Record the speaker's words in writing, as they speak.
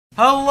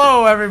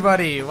Hello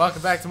everybody!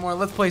 Welcome back to more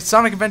Let's Play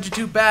Sonic Adventure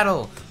 2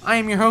 Battle! I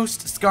am your host,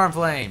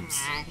 Skarmflames.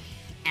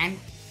 And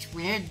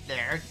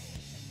TehWeirdDood.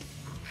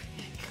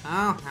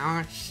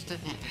 Co-host.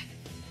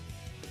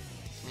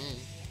 Me.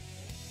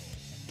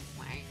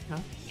 Why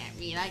looking at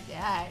me like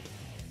that?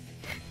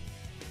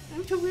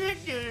 I'm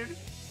TehWeirdDood.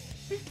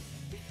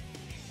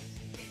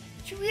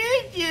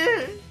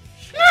 TehWeirdDood.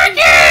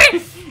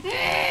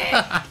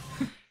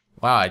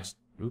 Wow,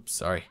 oops,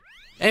 sorry.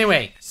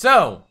 Anyway,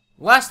 so,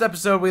 last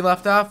episode we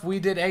left off, we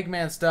did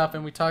Eggman stuff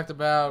and we talked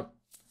about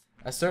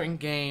a certain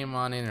game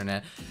on the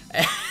internet.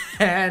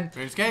 And...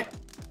 Escape?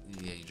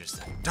 Yeah, you just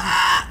said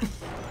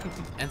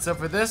And so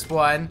for this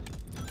one,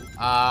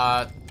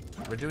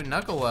 we're doing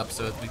Knuckle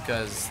episodes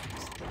because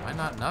why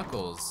not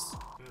Knuckles?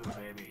 Ooh,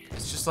 baby.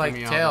 It's just like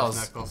Give me all Tails.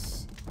 those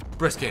Knuckles.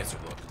 Breast cancer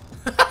look.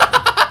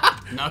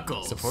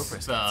 Knuckles. Support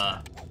breast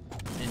cancer.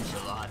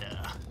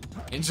 Enchilada.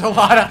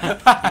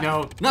 Enchilada.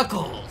 No,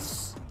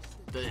 Knuckles.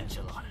 The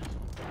enchilada.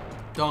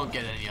 Don't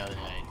get any other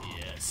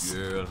ideas.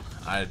 Girl,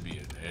 I'd be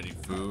in any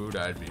food,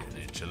 I'd be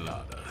an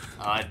enchilada.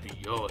 I'd be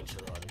your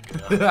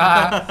enchilada girl.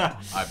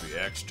 I'd be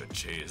extra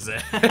cheesy.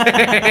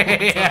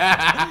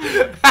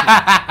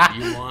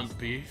 You want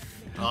beef?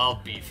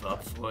 I'll beef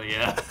up for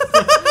you.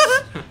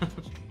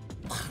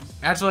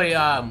 Actually,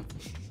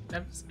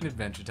 that's an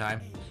Adventure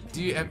Time.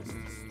 Do you have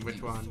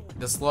which one?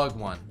 The slug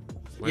one?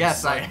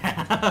 Yes, I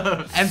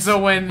have. And so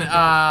when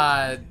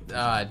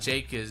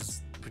Jake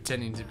is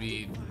pretending to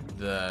be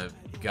the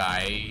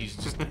guy, he's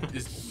just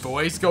his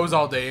voice goes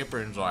all deeper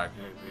and he's like,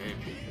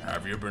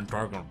 "Have you been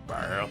talking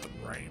about the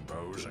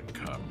rainbows and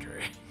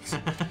cupcakes?"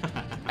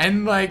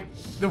 And like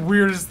the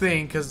weirdest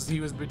thing, because he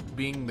was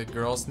being the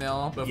girl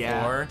snail before.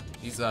 Yeah.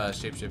 He's a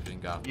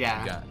shape-shifting dog.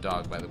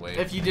 Dog, by the way.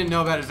 If you didn't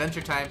know about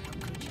Adventure Time,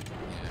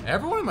 Yeah,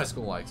 everyone in my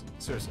school likes it.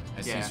 Seriously,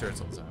 I see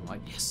shirts all the time. I'm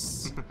like,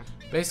 yes.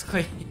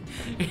 Basically,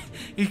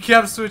 he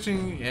kept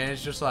switching, and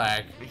it's just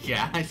like,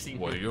 yeah, I see.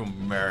 will you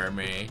marry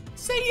me?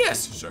 Say yes.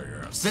 Say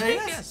yes. Say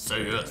yes.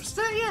 Say yes.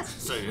 Say yes.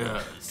 Say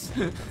yes.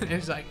 And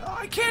he's like, oh,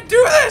 I can't do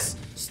this.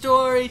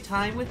 Story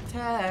time with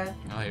Ted.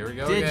 Oh, here we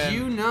go Did again.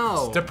 you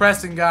know? It's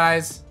depressing,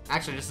 guys.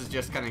 Actually, this is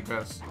just kind of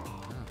gross.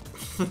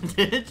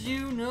 Did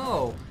you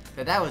know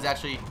that was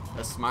actually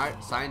a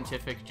smart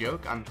scientific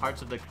joke on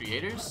parts of the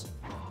creators?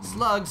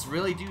 Slugs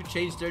really do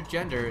change their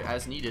gender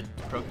as needed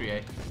to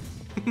procreate.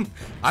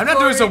 I'm not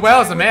doing so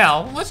well as a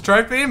male. Let's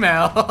try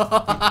female.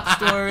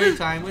 Story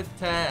time with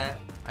Ted.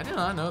 I did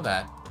not know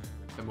that.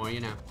 The more you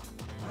know.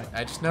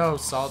 I just know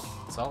salt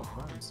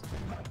runs.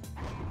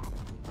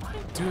 Why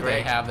do they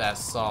Great. have that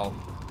salt?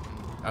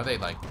 Are they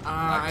like?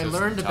 I lactose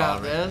learned about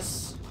intolerant?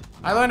 this.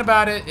 I learned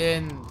about it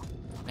in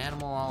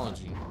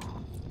animalology.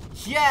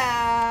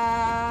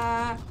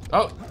 Yeah.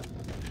 Oh.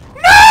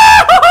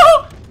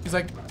 No! He's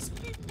like.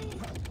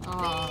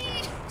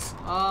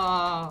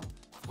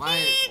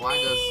 Why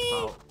does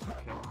salt?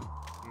 Okay.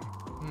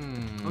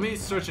 Let me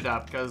search it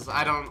up because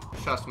I don't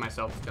trust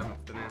myself to come up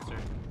with an answer.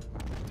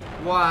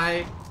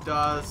 Why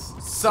does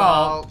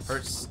salt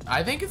hurts?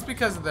 I think it's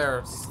because of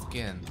their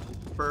skin.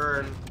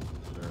 burn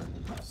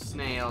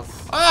snails?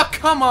 Oh,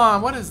 come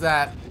on! What is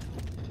that?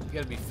 You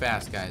gotta be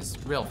fast, guys.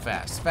 Real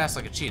fast. Fast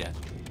like a cheetah.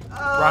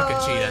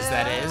 Rocket cheetahs,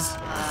 that is.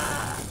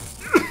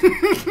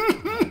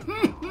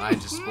 I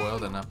just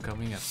spoiled an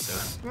upcoming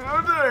episode.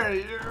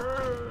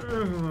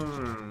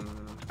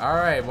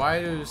 Alright,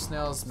 why do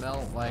snails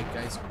melt like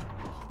ice cream?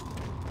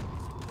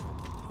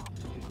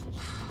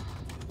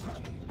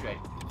 Great.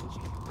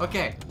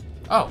 Okay.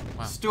 Oh,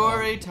 wow.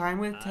 Story time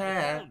with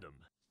Ted.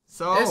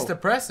 So, It's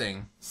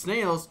depressing.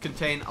 snails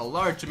contain a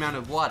large amount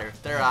of water.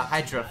 They're a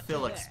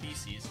hydrophilic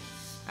species,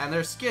 and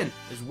their skin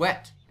is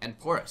wet and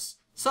porous.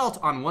 Salt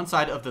on one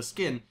side of the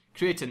skin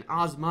creates an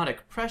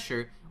osmotic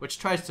pressure which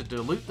tries to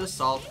dilute the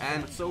salt,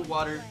 and so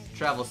water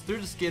travels through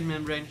the skin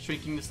membrane,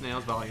 shrinking the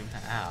snail's volume.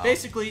 Ow.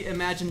 Basically,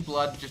 imagine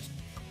blood just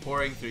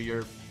pouring through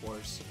your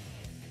pores.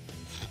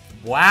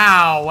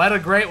 Wow, what a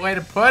great way to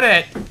put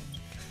it.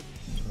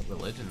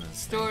 Religion is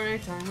Story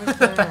time with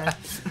Ted.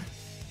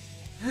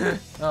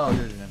 Oh,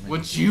 dude,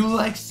 Would you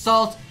like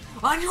salt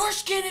on your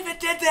skin if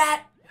it did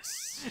that?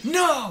 Yes.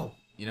 No!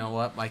 You know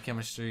what? My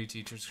chemistry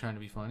teacher's trying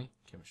to be funny.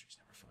 Chemistry's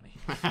never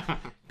funny.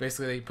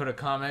 Basically, they put a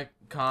comment,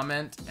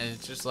 and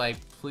it's just like,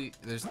 please.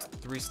 There's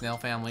 3 snail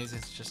families.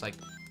 It's just like,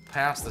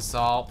 pass the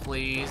salt,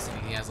 please.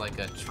 And he has like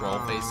a troll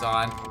face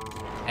on,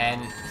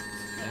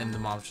 and the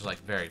mom's just like,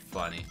 very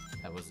funny.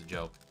 That was the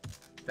joke.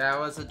 That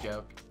was a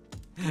joke.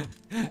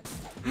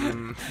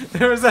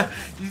 There was a.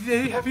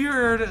 Have you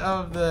heard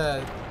of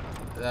the?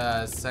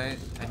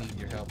 Science? I need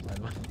your help, by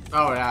the way.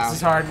 Oh yeah. This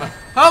is hard.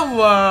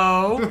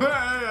 Hello.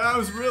 I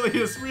was really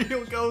a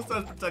real ghost. I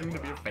was pretending to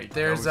be a fake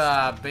There's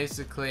ghost.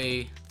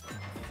 basically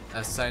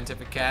a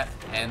scientific cat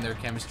and their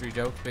chemistry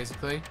joke,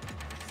 basically.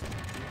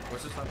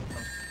 What's this one?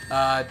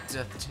 Death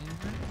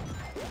Chamber?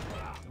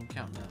 Don't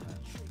count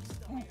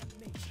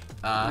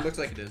that. Looks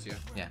like it is, yeah.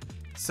 Yeah.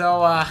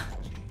 So,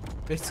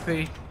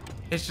 basically,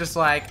 it's just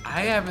like,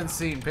 I haven't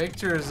seen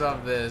pictures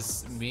of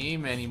this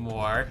meme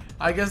anymore.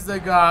 I guess they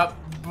got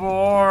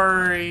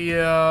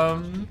borium.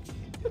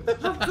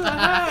 What the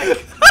heck?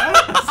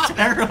 That's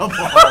terrible.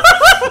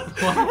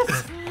 What?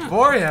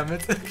 Thorium,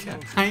 it's a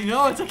chemical. I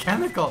know it's a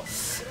chemical.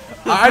 It's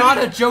not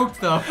a joke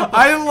though.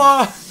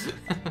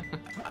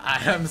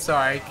 I'm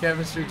sorry,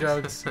 chemistry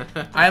jokes.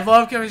 I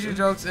love chemistry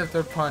jokes if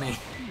they're punny.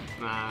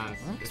 Nah. Where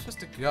am I supposed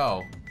to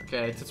go?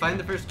 Okay, to find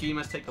the first key, you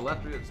must take the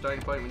left route at the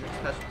starting point when you're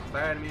special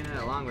fire enemy in it,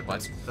 along with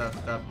What? stuff.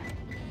 The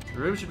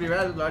room should be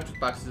rather large with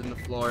boxes in the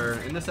floor.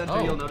 In the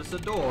center, you'll notice a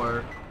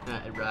door.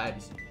 It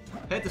rides.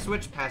 Hit the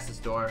switch past this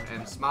door,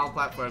 and small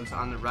platforms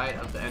on the right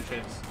of the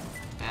entrance,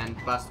 and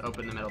bust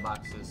open the middle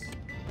boxes.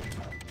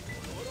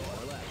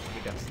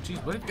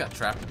 Jeez, what if you got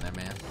trapped in there,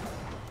 man?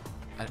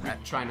 I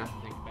Try not to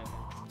think about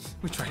that.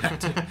 We try not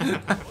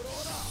to.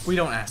 We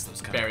don't ask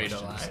those kind Buried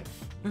of questions.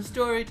 alive.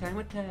 Story time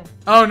with Ted.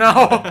 Oh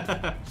no!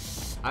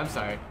 I'm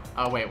sorry.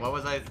 Oh wait, what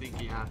was I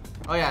thinking?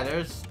 Oh yeah,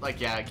 there's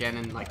like again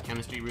in like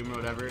chemistry room or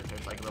whatever.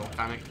 There's like a little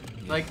comic.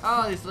 Like,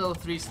 oh, these little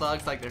 3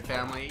 slugs, like their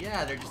family.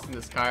 Yeah, they're just in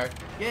this car.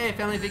 Yay,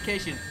 family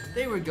vacation.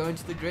 They were going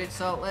to the Great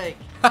Salt Lake.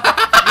 Yay!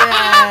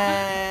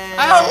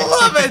 I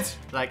love it.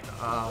 Like,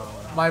 oh.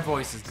 My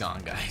voice is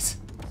gone, guys.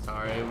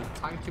 Sorry, we're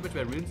talking too much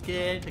about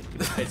RuneScape, talking too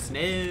much about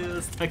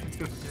snails, talking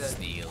too much about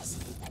Snails.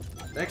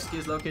 Next key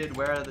is located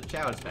where the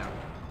chow is found.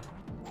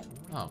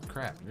 Oh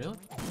crap! Really?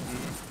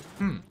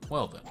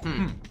 Well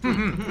then.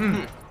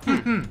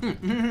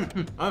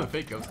 I'm a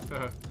fake ghost.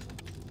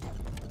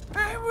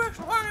 I wish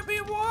want to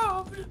be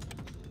wolves.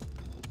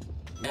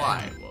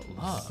 Why?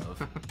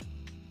 Love.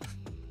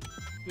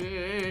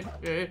 Dude,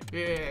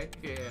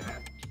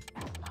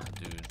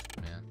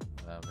 Man,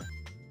 whatever.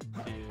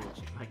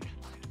 like,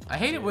 I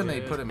hate it when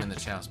they put him in the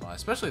chow spot,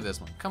 especially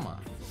this one. Come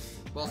on.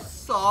 well,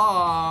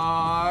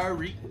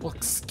 sorry. Well,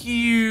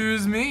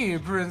 excuse me,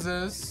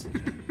 princess.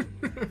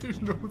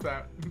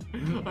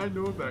 I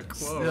know that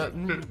quote.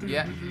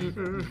 Yeah.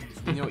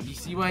 You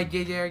see what I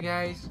did there,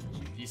 guys?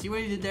 You see what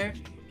he did there?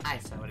 I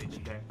saw what he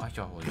did there. I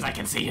saw what Because I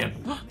can see him.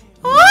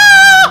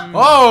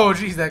 Oh,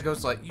 jeez, that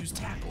goes like use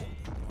tackle.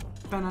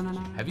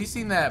 Have you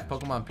seen that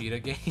Pokemon PETA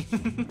game?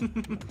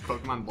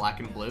 Pokemon Black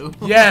and Blue?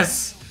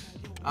 Yes!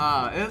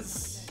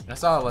 It's... I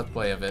saw a let's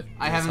play of it.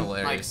 I It's haven't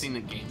hilarious. like seen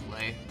the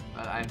gameplay,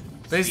 but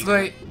I've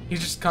Basically, he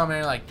just come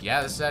in like,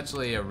 yeah, this is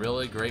actually a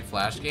really great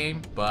Flash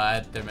game,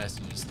 but their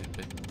message is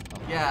stupid.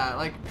 Yeah,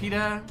 like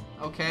PETA,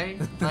 okay.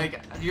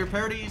 Like your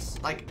parodies,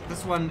 like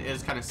this one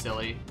is kind of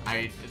silly.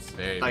 It's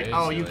Very, like, very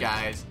oh, you silly.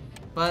 guys,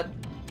 but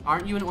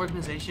aren't you an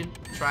organization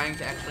trying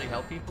to actually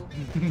help people?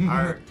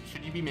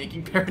 Should you be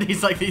making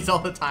parodies like these all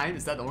the time?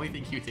 Is that the only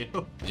thing you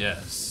do?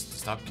 Yes.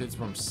 Stop kids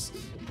from.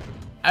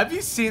 Have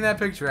you seen that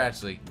picture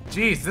actually?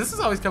 Jeez, this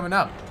is always coming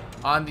up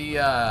on the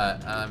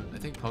I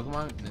think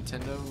Pokemon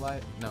Nintendo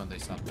Live. No, they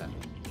stopped that.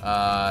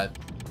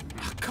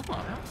 Come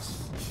on.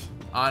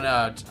 On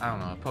I don't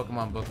know, a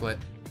Pokemon booklet.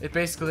 It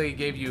basically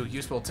gave you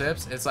useful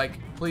tips. It's like,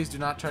 please do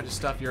not try to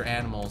stuff your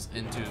animals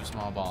into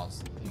small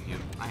balls. Thank you.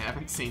 I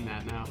haven't seen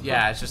that now.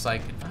 Yeah, it's just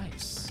like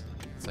advice.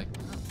 It's like,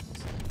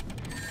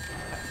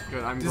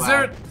 Good, I'm is glad.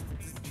 there?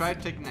 Try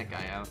taking that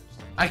guy out.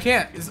 I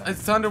can't.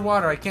 It's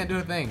underwater. I can't do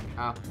a thing.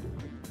 Oh.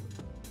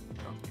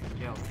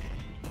 Kill.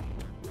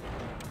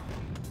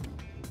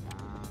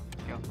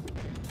 Kill.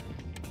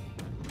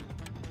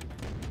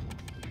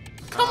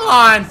 Come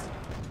on.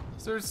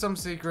 Is there some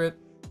secret?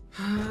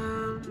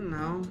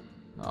 No.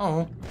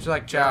 Oh, it's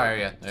like chow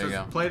area. There you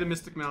Just go. play the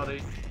Mystic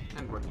Melody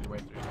and work your way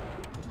through.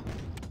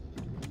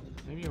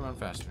 Maybe you run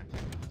faster.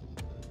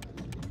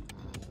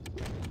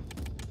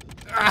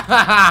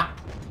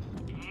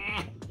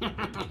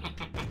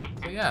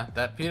 So yeah,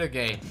 that PETA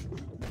game.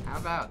 How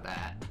about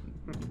that?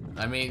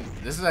 I mean,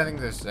 this is I think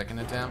their second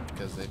attempt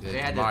because they did They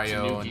had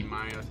Mario the Tanuki and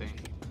Mario thing.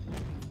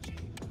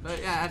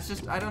 But yeah, it's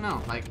just I don't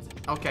know. Like,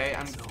 okay,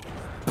 I'm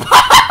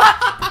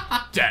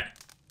dead.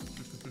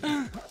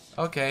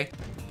 Okay.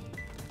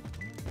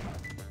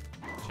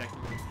 check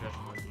the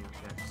suggestion with you.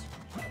 Yes,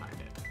 I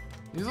did.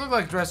 These look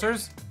like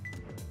dressers.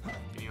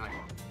 Can you like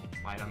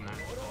slide on that?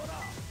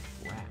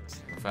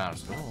 Profound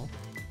school.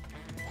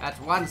 That's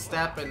one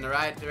step in the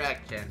right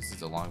direction. This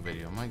is a long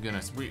video. My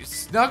goodness.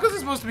 Knuckles is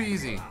supposed to be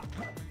easy.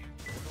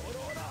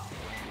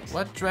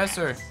 What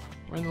dresser?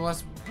 We're in the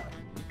last.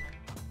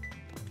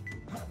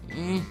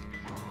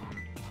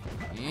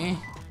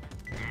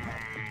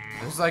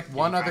 There's like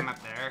one other. Up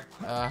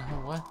there.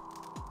 What?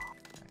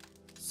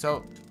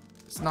 So,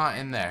 it's not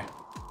in there.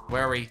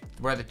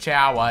 Where the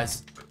chow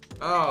was.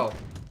 Oh.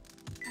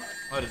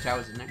 Oh, the chow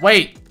was in there.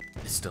 Wait!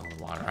 It's still in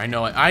the water. I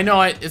know it. I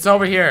know it. It's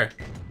over here.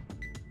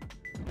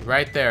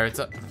 Right there. It's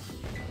up.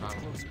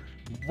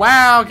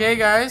 Wow. Okay,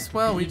 guys.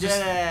 Well, we did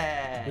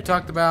it. we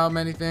talked about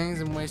many things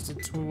and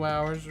wasted 2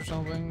 hours or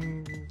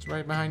something. It's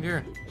right behind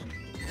here.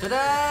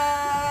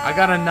 Ta-da! I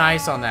got a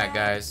nice on that,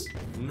 guys.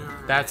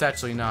 That's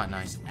actually not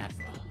nice at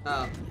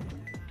all.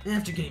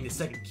 After getting the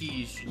second key,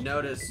 you should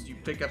notice you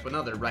pick up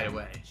another right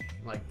away.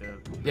 Like the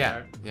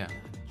Yeah. Yeah.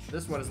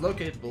 This one is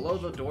located below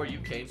the door you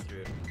came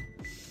through.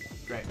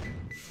 Great.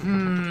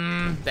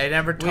 They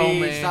never told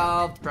We me.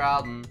 solved the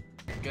problem.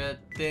 Good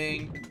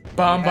thing.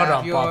 Bum you ba have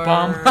dum your-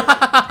 bum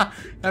bum.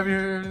 Have you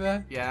heard of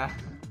that? Yeah.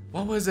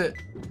 What was it?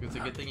 It's a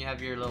good thing you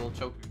have your little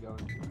choker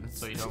going,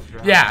 so you don't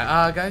drown.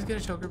 Yeah, guys, get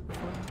a choker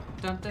before.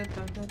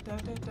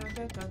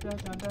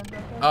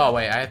 Oh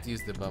wait, I have to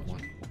use the above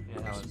one. Yeah,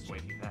 that was way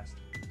too fast.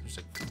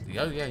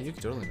 Oh yeah, you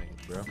can totally make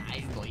it, bro.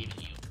 I believe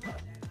in you.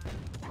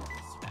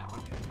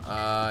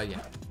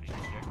 Yeah.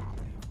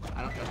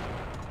 I don't trust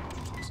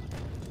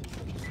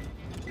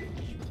you.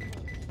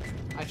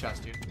 I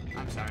trust you.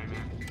 I'm sorry,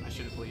 man. I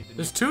should have believed in you.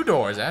 There's 2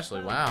 doors,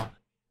 actually. Wow.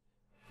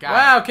 Got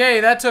Wow, okay,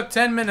 that took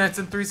 10 minutes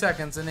and 3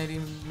 seconds and 80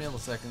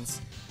 milliseconds.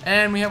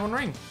 And we have 1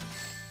 ring.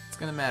 It's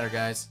gonna matter,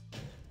 guys.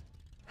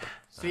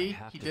 See?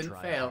 He didn't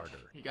fail. Harder.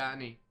 He got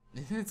an E.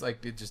 It's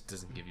like, it just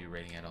doesn't give you a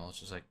rating at all. It's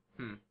just like,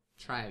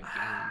 Try again.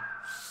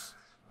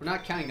 We're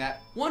not counting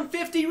that.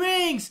 150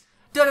 rings!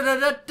 Da da da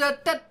da da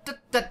da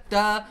da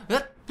da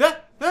da da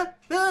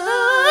da.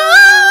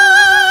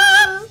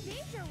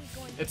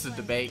 It's a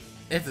debate.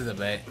 It's a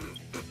debate.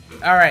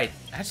 Alright,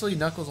 actually,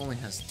 Knuckles only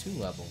has 2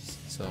 levels,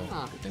 so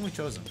good thing we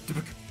chose him.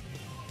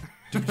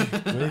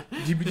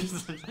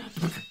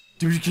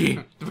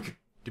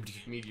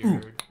 Meteor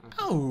bird.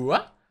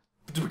 Oh!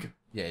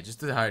 Yeah, just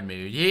the hard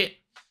move. Yeah.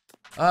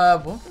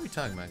 What are we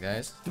talking about,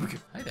 guys?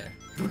 Hi there.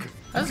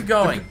 How's it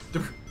going?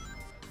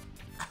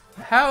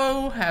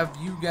 How have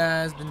you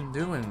guys been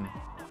doing?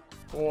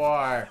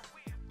 Poor.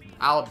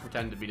 I'll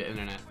pretend to be the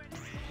internet.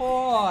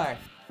 Poor.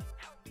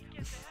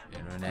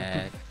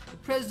 Internet. The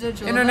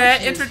presidential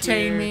Internet, election is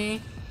entertain here.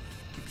 me.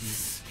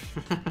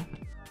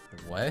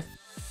 What?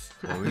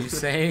 What were you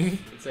saying?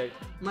 It's like,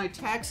 my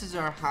taxes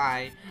are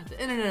high,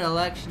 the internet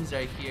elections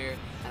are here,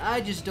 and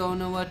I just don't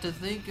know what to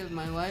think of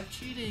my wife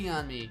cheating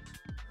on me.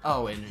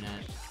 Oh,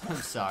 internet. I'm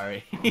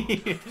sorry.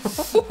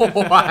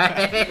 What?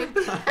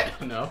 I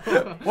don't know.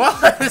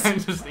 What? I'm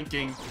just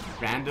thinking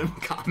random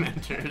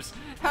commenters.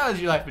 How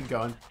has your life been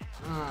going?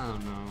 I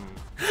don't know.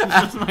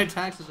 Just my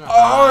taxes are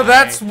high. Oh,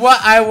 that's what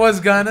I was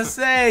gonna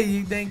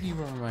say. Thank you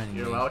for reminding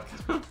me. You're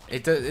welcome.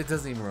 It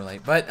doesn't even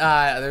relate. But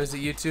there's a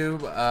YouTube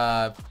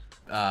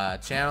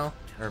channel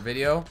or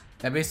video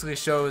that basically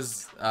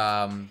shows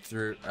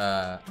through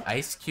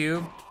ice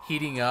cube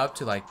heating up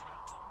to like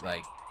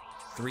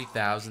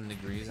 3,000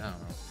 degrees. I don't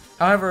know.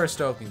 However, a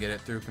stove can get it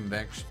through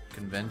convection.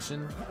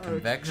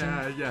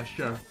 Yeah,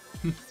 sure.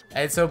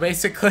 And so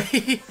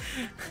basically,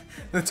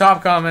 the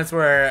top comments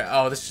were,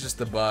 "Oh, this is just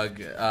a bug.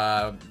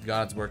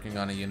 God's working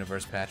on a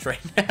universe patch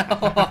right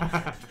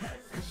now."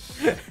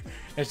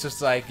 It's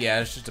just like,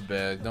 yeah, it's just a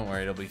bug. Don't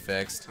worry, it'll be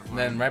fixed. And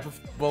then right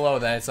below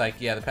that, it's like,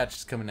 yeah, the patch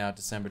is coming out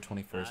December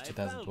 21st,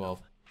 2012.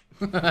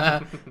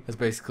 That's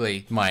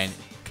basically my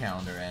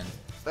calendar end.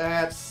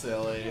 That's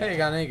silly. Hey, you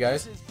got any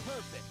guys?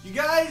 You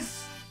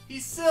guys,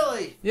 he's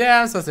silly.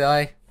 Yeah, I'm so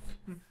silly.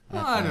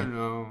 I don't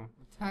know.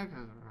 Taxes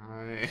are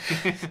high.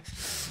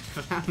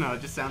 I don't know.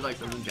 It just sounds like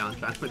something John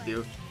Tran would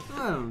do.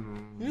 I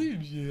don't know.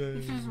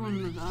 It's just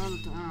when it's out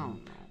of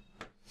town.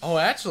 Oh,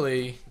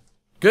 actually,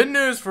 good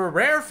news for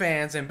Rare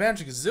fans and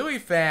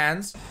Banjo-Kazooie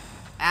fans.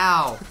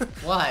 Ow!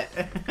 What?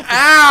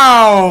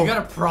 Ow! You got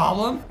a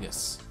problem?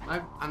 Yes.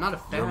 I'm not a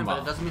fan, but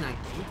it doesn't mean I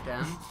hate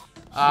them.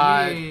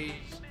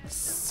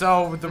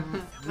 So the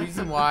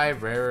reason why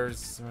Rare's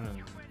sort of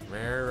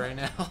rare right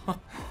now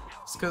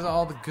is because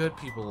all the good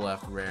people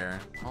left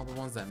Rare. All the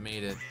ones that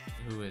made it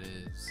who it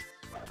is.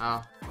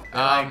 Oh.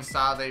 I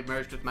saw they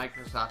merged with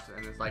Microsoft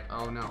and it's like,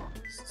 oh no.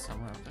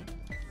 Somewhere up there.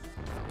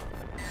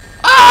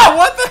 Ah!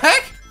 What the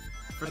heck?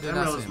 The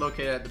terminal is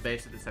located at the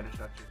base of the center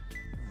structure. Oh,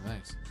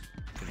 thanks.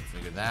 Couldn't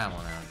figure that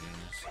one out,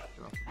 genius.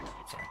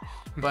 Sorry.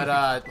 But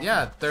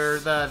yeah, they're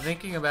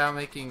thinking about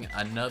making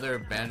another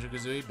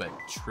Banjo-Kazooie, but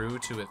true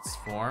to its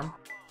form.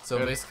 So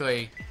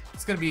basically,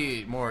 it's gonna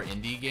be more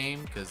indie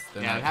game because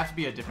yeah, it'd have to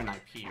be a different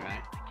IP,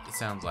 right? It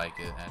sounds like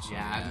it actually.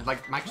 Yeah,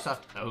 like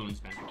Microsoft owns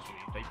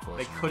Banjo-Kazooie.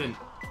 They couldn't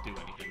do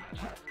anything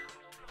like that.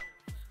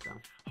 So.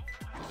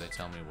 Did they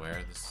tell me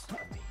where this?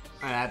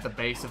 At the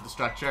base of the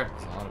structure.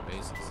 There's a lot of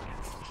bases.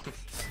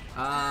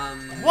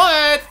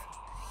 What?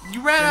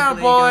 You ran out of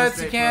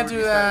bullets. You can't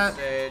do that.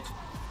 Stage,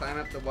 climb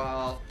up the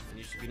wall, and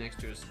you should be next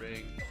to a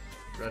spring.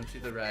 Run to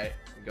the right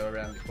and go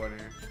around the corner.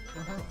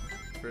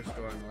 First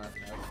door on the left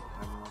house.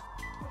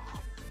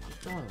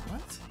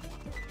 What?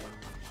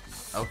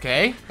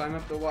 Okay. Climb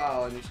up the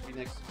wall, and you should be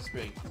next to the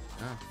spring. Oh.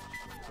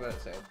 That's what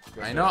it said.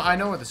 I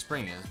know where the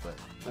spring is, but.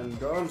 And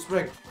go on the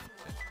spring.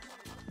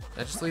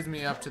 That just leads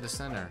me up to the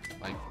center,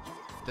 like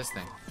this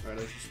thing. Right,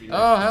 just be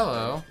oh,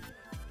 hello.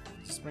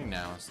 It's a spring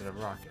now instead of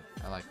rocket.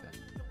 I like that.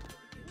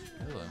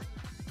 Hello.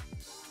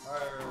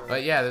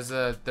 But yeah,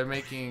 they're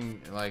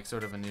making like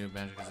sort of a new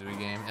Banjo-Kazooie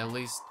game. At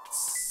least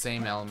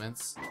same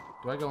elements.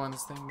 Do I go on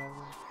this thing by the way?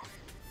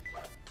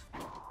 I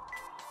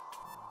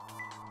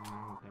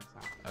don't think so.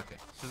 Okay.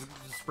 Just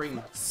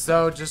spring.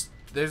 So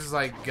there's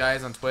like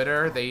guys on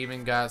Twitter. They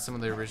even got some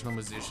of the original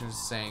musicians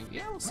saying,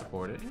 "Yeah, we'll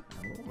support it. Yeah,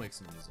 we'll make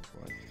some music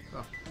for it."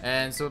 Oh.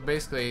 And so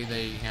basically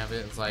they have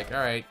it. It's like, all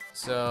right,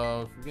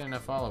 so if we get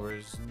enough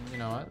followers, you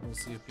know what? We'll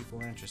see if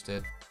people are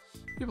interested.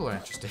 People are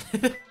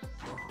interested.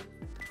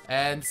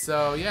 And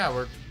so yeah,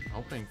 we're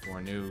hoping for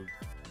a new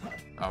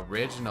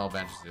original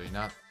Banjo-Kazooie,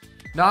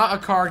 Not a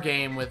car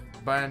game with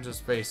a bunch of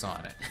space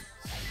on it.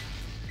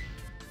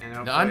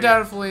 And No,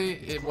 undoubtedly,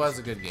 it was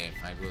a good game.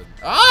 I would.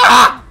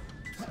 Ah!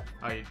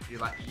 Oh, you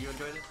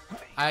enjoyed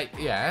it?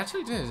 Yeah, I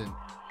actually did.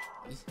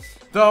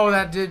 Though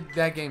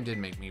that game did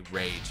make me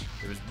rage.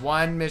 There was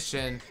one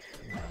mission.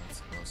 Oh,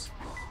 that's close.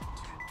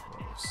 Too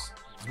close.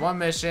 There's one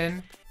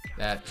mission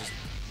that just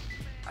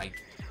I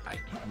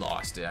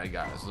lost it. I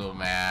got a little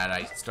mad.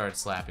 I started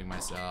slapping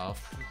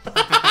myself.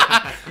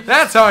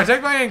 That's how I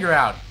take my anger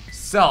out.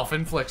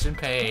 Self-infliction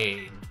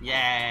pain.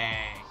 Yay!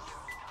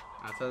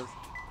 That says.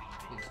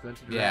 Just go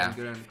into the Yeah. right and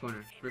go down the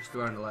corner. First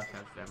door on the left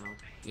has demo.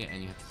 Yeah,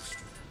 and you have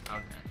to.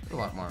 Okay. A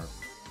lot more.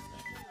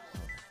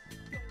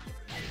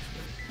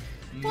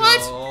 What?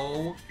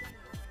 No.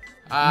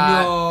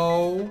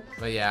 No.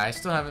 But yeah, I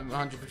still haven't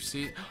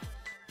 100%.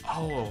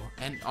 Oh,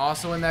 and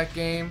also in that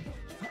game,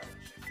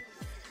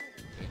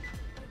 okay,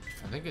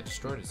 I think it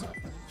destroyed itself.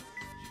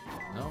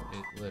 No,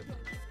 it lived.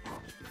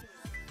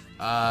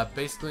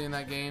 Basically in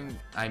that game,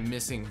 I'm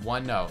missing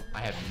one note. I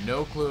have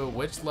no clue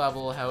which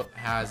level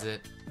has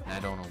it, and I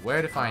don't know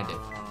where to find it.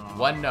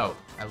 One note.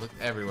 I looked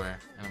everywhere,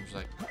 and I'm just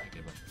like, I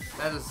give up.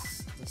 That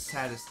is the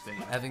saddest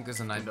thing. I think there's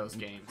a in those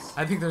games.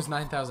 I think there's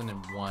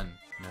 9,001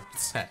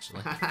 notes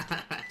actually.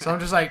 So I'm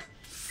just like,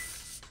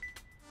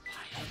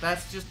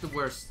 that's just the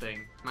worst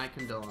thing. My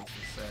condolences,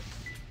 sir.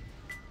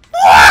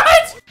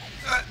 what?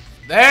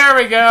 There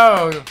we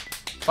go.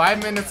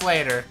 5 minutes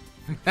later.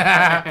 For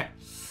the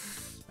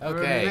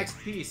Okay. next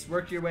piece,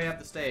 work your way up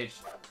the stage.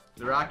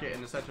 The rocket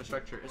in the central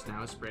structure is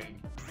now a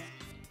spring.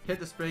 Hit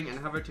the spring and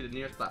hover to the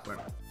nearest platform.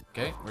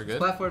 Okay, we're The good.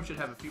 platform should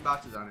have a few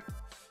boxes on it.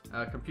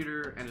 A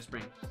computer and a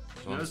spring.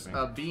 Notice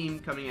a beam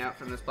coming out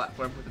from this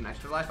platform with an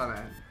extra life on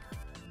it.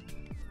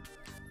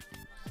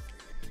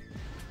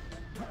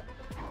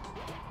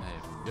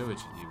 Hey, do what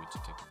you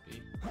take a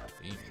beam.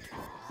 Beam.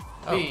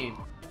 Oh, Beam.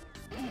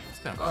 it's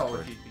kind of Oh,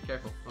 awkward. geez, be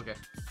careful. Okay.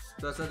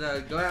 So it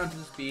said go out into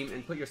this beam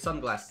and put your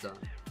sunglasses on.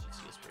 You should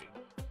see a spring.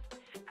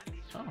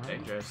 Oh,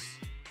 Dangerous.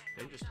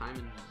 Dangerous time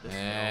in this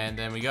and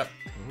then we go.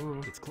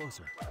 Ooh. It's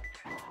closer.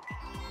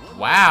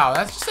 Wow,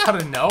 that's just out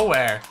of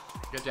nowhere.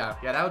 film. Good job.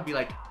 Yeah, that would be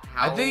like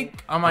how I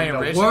think on my in the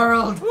original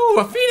world. Ooh,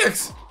 a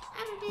phoenix.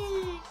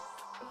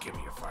 Give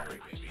me your fiery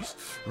babies.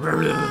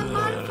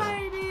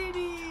 Fire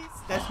babies.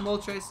 That's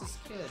Moltrace's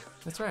kid.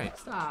 That's right.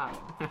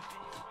 Stop.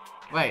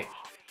 Wait.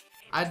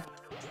 I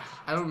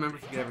don't remember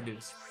if you could ever do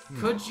this.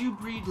 Could you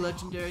breed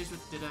legendaries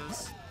with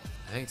dittos?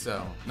 I think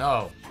so.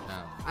 No.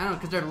 I don't know,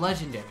 because they're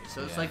legendary,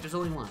 so it's Yeah. like there's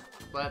only one.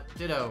 But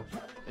Ditto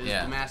is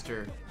Yeah. the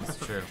master. That's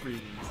true.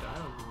 breeding, so I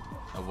don't know.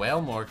 A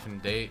Whalemore can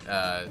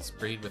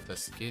breed with a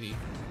skitty.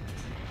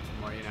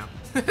 More, you know.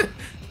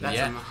 That's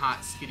Yeah. some hot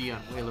skitty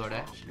on Waylord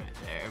action right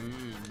there.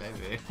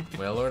 Baby.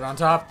 Whalelord on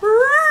top.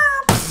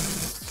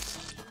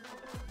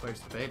 Where's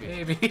the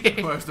baby?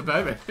 Baby. Where's the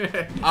baby?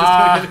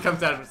 Just it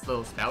comes out of its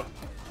little spout.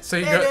 So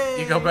you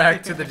go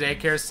back to the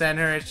daycare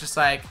center. It's just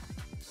like,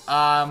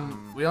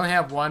 we only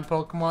have one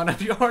Pokemon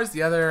of yours.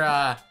 The other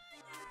had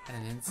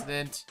an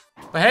incident.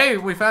 But hey,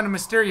 we found a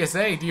mysterious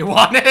egg. Do you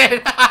want it?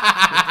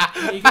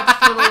 You get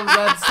this little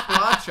red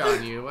splotch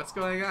on you. What's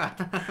going on?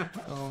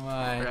 Oh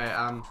my.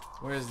 Right.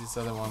 Where's this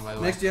other one, by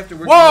the way? Next you have to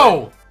work.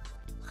 Whoa!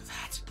 Look at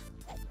that.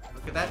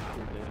 Look at that.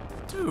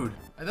 Dude,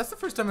 that's the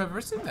first time I've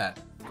ever seen that.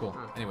 Cool.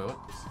 Huh. Anyway, what?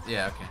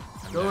 Yeah, okay.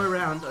 I'm Go there.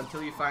 around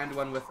until you find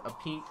one with a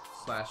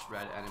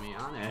pink/red enemy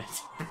on it.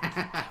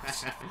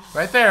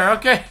 Right there,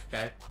 okay.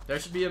 Okay. There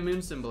should be a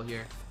moon symbol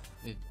here.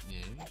 Yeah.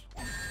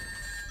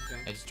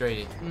 Okay. I destroyed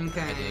it.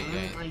 Okay.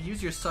 I did.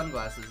 Use your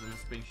sunglasses and the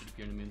spring should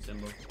appear in the moon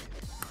symbol.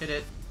 Hit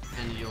it,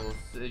 and you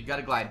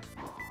gotta glide.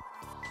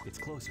 It's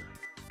closer.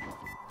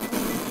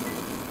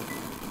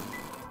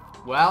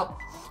 Well,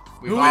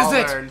 we've Who all is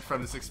it? learned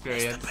from this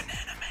experience.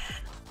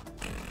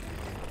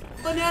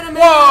 Banana Man. Banana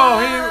Man!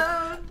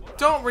 Whoa!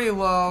 Don't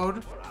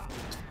reload.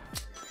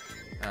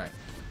 Alright.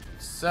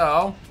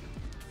 So,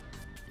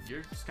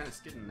 You're just kind of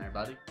skidding there,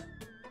 buddy.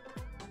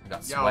 I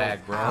got Yo,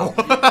 swag, bro.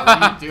 What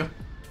are you doing?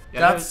 Yeah,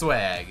 Got there's-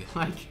 swag.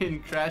 Like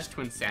in Crash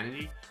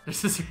Twinsanity,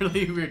 there's this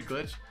really weird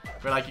glitch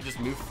where like you just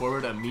move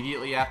forward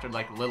immediately after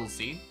like a little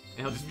scene,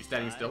 and he'll just be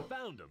standing still.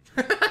 Found him.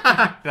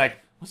 Like,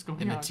 what's going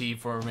In the on? T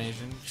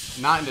formation.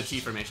 Not in the T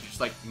formation,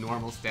 just like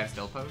normal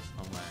standstill pose.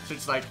 Oh So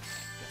it's like,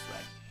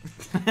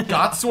 guess man.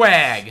 Got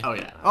swag. Oh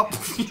yeah. Oh.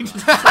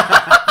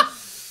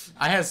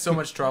 I had so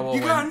much trouble.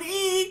 You when- got an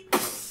E.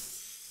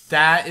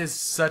 That is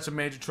such a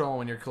major troll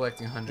when you're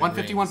collecting 100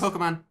 151 rings.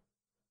 Pokemon.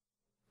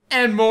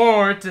 And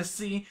more to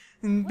see.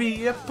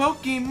 Be a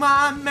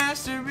Pokemon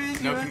master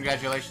in No your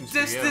congratulations to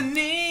you.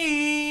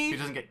 destiny. He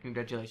doesn't get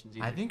congratulations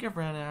either. I think I've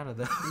ran out of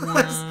those.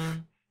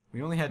 One.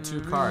 We only had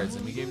 2 cards,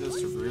 and we gave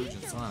those to Rouge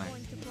and Sonic.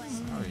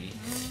 Sorry.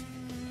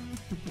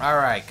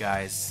 Alright,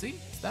 guys. See?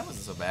 That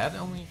wasn't so bad.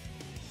 Only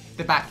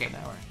The back game.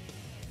 an hour.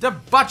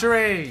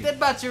 Debauchery!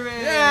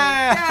 Debauchery!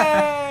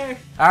 Yeah! Yay!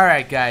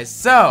 Alright, guys.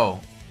 So,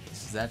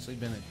 this has actually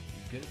been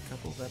a good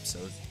couple of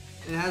episodes.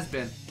 It has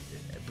been.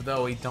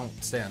 Though we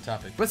don't stay on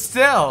topic. But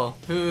still!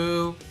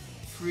 Who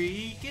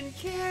freaking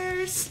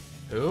cares?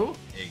 Who?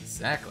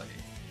 Exactly.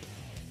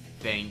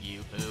 Thank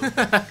you, Who.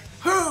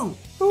 Who?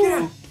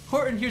 Get him.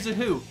 Horton, here's a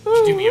who.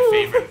 Would you do me a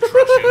favor and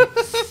crush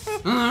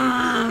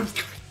him?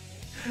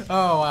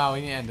 Oh, wow,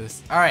 we need to end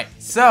this. Alright,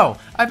 so,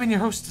 I've been your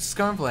host,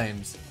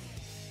 Skarmflames.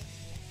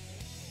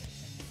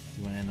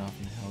 You want to end off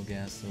in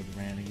Hellgas so the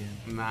rant again?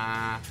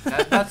 Nah,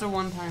 that's a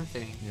one-time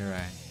thing. You're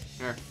right.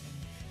 Sure.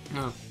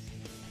 No.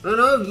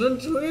 And I've been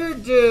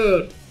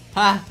TehWeirdDood.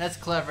 Ha, that's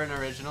clever and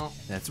original.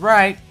 That's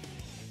right.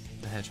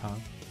 The hedgehog.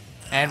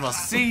 And we'll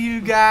see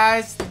you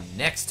guys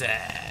next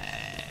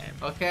time.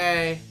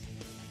 Okay.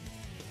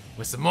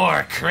 With some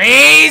more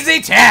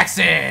crazy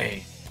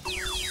taxi.